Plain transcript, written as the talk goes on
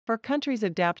For countries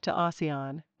adapt to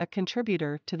ASEAN, a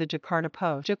contributor to the Jakarta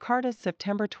Post. Jakarta's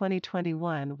September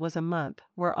 2021 was a month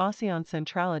where ASEAN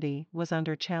centrality was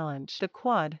under challenge. The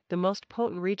Quad, the most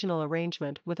potent regional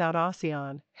arrangement without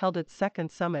ASEAN, held its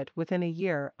second summit within a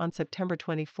year on September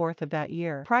 24 of that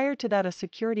year. Prior to that, a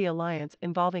security alliance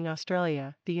involving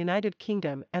Australia, the United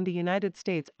Kingdom, and the United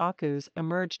States, Aukus,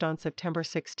 emerged on September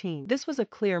 16. This was a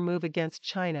clear move against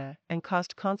China and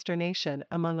caused consternation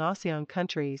among ASEAN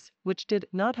countries, which did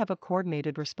not have a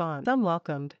coordinated response. Some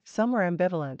welcomed, some were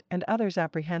ambivalent, and others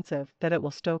apprehensive that it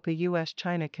will stoke a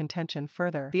US-China contention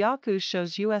further. The Aukus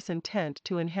shows US intent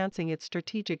to enhancing its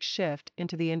strategic shift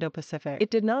into the Indo-Pacific. It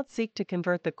did not seek to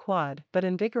convert the Quad, but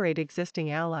invigorate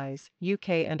existing allies, UK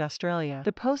and Australia.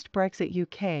 The post-Brexit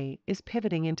UK is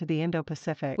pivoting into the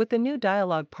Indo-Pacific. With the new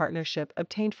dialogue partnership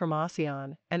obtained from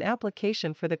ASEAN, an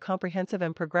application for the Comprehensive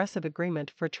and Progressive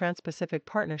Agreement for Trans-Pacific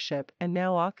Partnership, and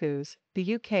now Aukus,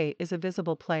 the UK is a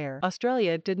visible player.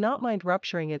 Australia did not mind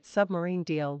rupturing its submarine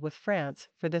deal with France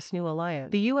for this new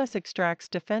alliance. The US extracts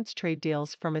defense trade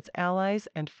deals from its allies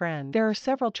and friends. There are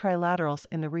several trilaterals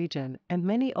in the region and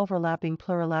many overlapping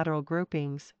plurilateral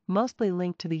groupings, mostly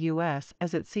linked to the US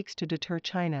as it seeks to deter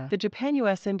China. The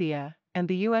Japan-US-India and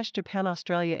the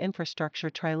US-Japan-Australia Infrastructure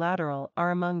Trilateral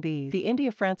are among these. The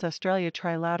India-France-Australia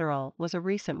Trilateral was a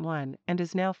recent one and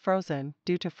is now frozen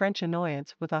due to French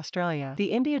annoyance with Australia.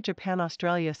 The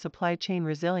India-Japan-Australia Supply Chain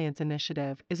Resilience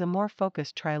Initiative is a more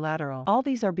focused trilateral. All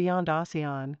these are beyond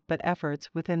ASEAN, but efforts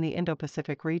within the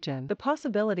Indo-Pacific region. The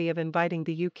possibility of inviting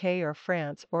the UK or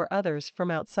France or others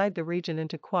from outside the region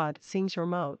into Quad seems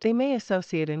remote. They may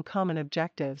associate in common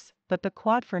objectives, but the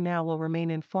Quad for now will remain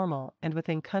informal and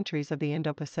within countries of the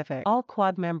Indo-Pacific. All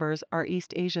Quad members are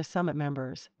East Asia Summit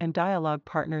members and dialogue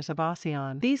partners of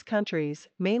ASEAN. These countries,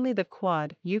 mainly the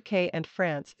Quad, UK and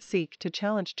France, seek to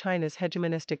challenge China's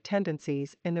hegemonistic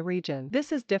tendencies in the region.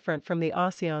 This is different from the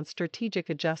ASEAN strategic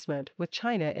adjustment with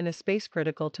China in a space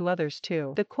critical to others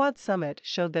too. The Quad summit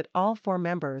showed that all four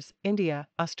members, India,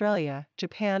 Australia,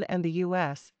 Japan and the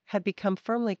US, had become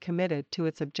firmly committed to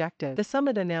its objective. The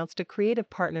summit announced a creative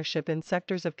partnership in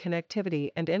sectors of connectivity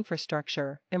and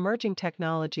infrastructure, emerging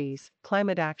technologies,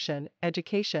 climate action,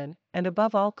 education, and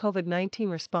above all COVID-19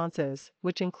 responses,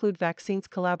 which include vaccines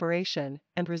collaboration,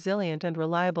 and resilient and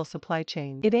reliable supply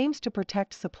chains. It aims to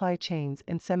protect supply chains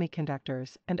in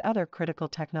semiconductors and other critical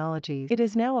technologies. It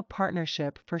is now a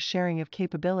partnership for sharing of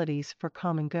capabilities for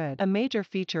common good. A major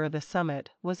feature of the summit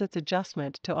was its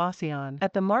adjustment to ASEAN.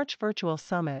 At the March virtual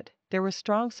summit, there was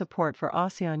strong support for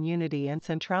ASEAN unity and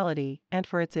centrality, and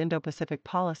for its Indo-Pacific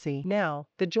policy. Now,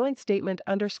 the joint statement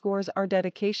underscores our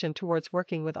dedication towards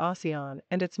working with ASEAN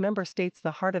and its member states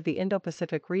the heart of the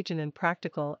Indo-Pacific region in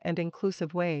practical and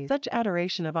inclusive ways. Such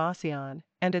adoration of ASEAN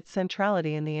and its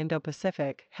centrality in the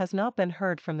Indo-Pacific has not been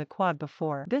heard from the Quad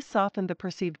before. This softened the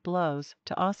perceived blows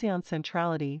to ASEAN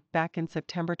centrality back in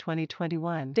September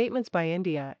 2021. Statements by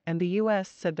India and the US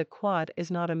said the Quad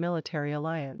is not a military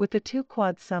alliance. With the two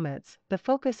Quad summits, the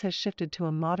focus has shifted to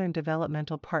a modern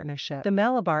developmental partnership. The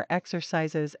Malabar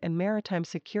exercises and maritime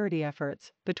security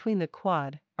efforts between the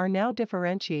Quad are now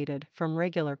differentiated from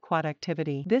regular Quad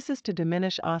activity. This is to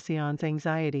diminish ASEAN's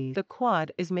anxieties. The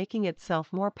Quad is making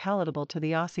itself more palatable to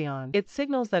the ASEAN. It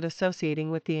signals that associating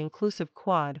with the inclusive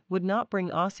Quad would not bring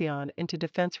ASEAN into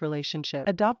defense relationship.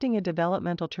 Adopting a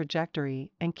developmental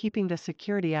trajectory and keeping the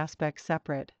security aspects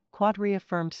separate, Quad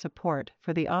reaffirmed support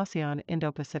for the Asean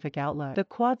Indo-Pacific Outlook. The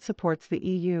Quad supports the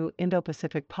EU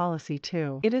Indo-Pacific policy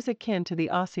too. It is akin to the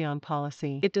ASEAN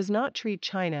policy. It does not treat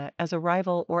China as a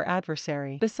rival or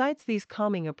adversary. Besides these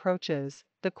calming approaches,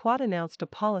 the Quad announced a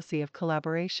policy of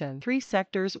collaboration. 3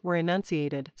 sectors were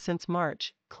enunciated since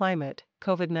March: climate,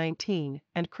 COVID-19,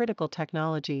 and critical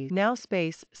technologies. Now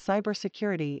space,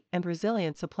 cybersecurity, and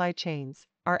resilient supply chains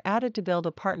are added to build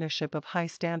a partnership of high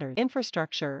standards.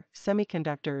 Infrastructure,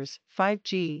 semiconductors,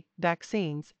 5G,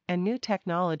 vaccines, and new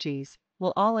technologies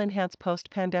will all enhance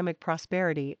post-pandemic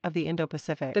prosperity of the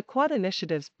Indo-Pacific. The Quad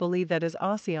initiatives believe that as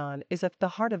ASEAN is at the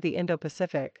heart of the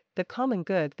Indo-Pacific, the common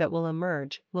good that will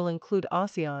emerge will include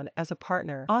ASEAN as a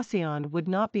partner. ASEAN would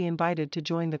not be invited to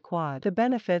join the Quad. The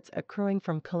benefits accruing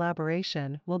from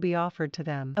collaboration will be offered to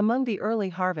them. Among the early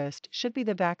harvest should be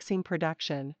the vaccine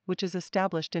production, which is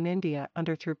established in India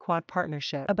through Quad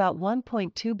partnership. About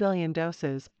 1.2 billion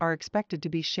doses are expected to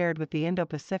be shared with the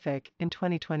Indo-Pacific in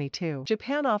 2022.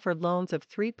 Japan offered loans funds of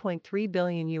 $3.3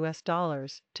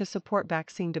 billion to support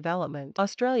vaccine development.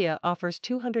 Australia offers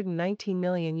 $219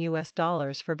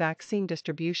 million for vaccine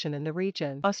distribution in the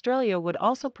region. Australia would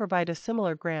also provide a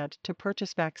similar grant to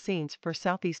purchase vaccines for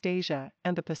Southeast Asia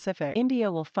and the Pacific.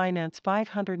 India will finance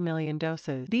 500 million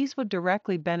doses. These would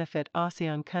directly benefit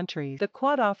ASEAN countries. The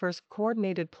Quad offers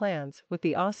coordinated plans with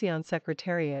the ASEAN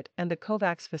Secretariat and the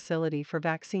COVAX facility for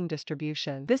vaccine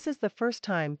distribution. This is the first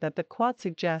time that the Quad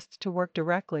suggests to work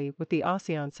directly with the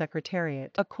ASEAN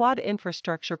Secretariat. A Quad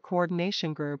Infrastructure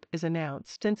Coordination Group is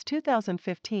announced. Since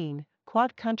 2015,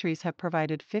 Quad countries have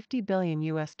provided $50 billion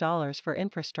for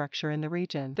infrastructure in the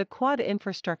region. The Quad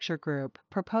Infrastructure Group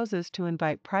proposes to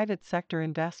invite private sector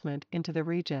investment into the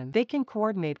region. They can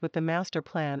coordinate with the Master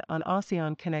Plan on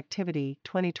ASEAN Connectivity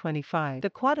 2025. The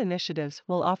Quad initiatives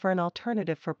will offer an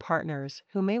alternative for partners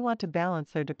who may want to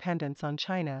balance their dependence on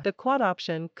China. The Quad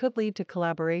option could lead to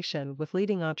collaboration with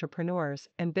leading entrepreneurs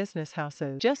and business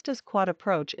houses. Just as Quad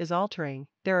approach is altering,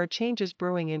 there are changes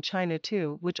brewing in China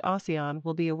too, which ASEAN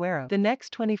will be aware of. The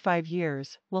next 25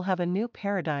 years will have a new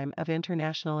paradigm of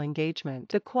international engagement.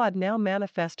 The Quad now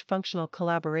manifest functional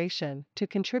collaboration to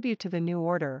contribute to the new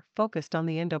order focused on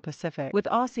the Indo-Pacific. With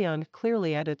ASEAN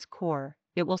clearly at its core,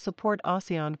 it will support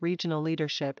ASEAN regional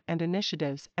leadership and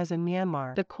initiatives as in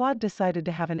Myanmar. The Quad decided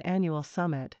to have an annual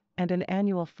summit and an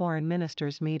annual foreign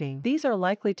ministers meeting. These are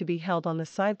likely to be held on the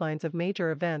sidelines of major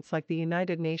events like the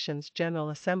United Nations General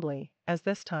Assembly, as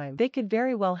this time they could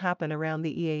very well happen around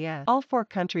the EAS. All four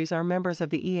countries are members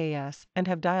of the EAS and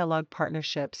have dialogue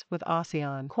partnerships with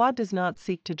ASEAN. Quad does not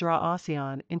seek to draw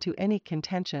ASEAN into any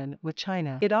contention with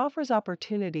China. It offers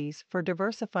opportunities for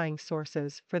diversifying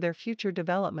sources for their future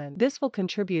development. This will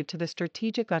contribute to the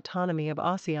strategic autonomy of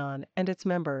ASEAN and its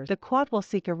members. The Quad will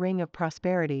seek a ring of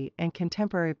prosperity and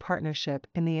contemporary partnership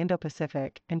in the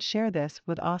Indo-Pacific and share this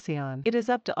with ASEAN. It is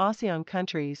up to ASEAN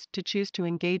countries to choose to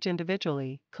engage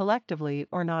individually, collectively,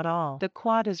 or not all. The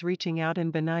Quad is reaching out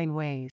in benign ways.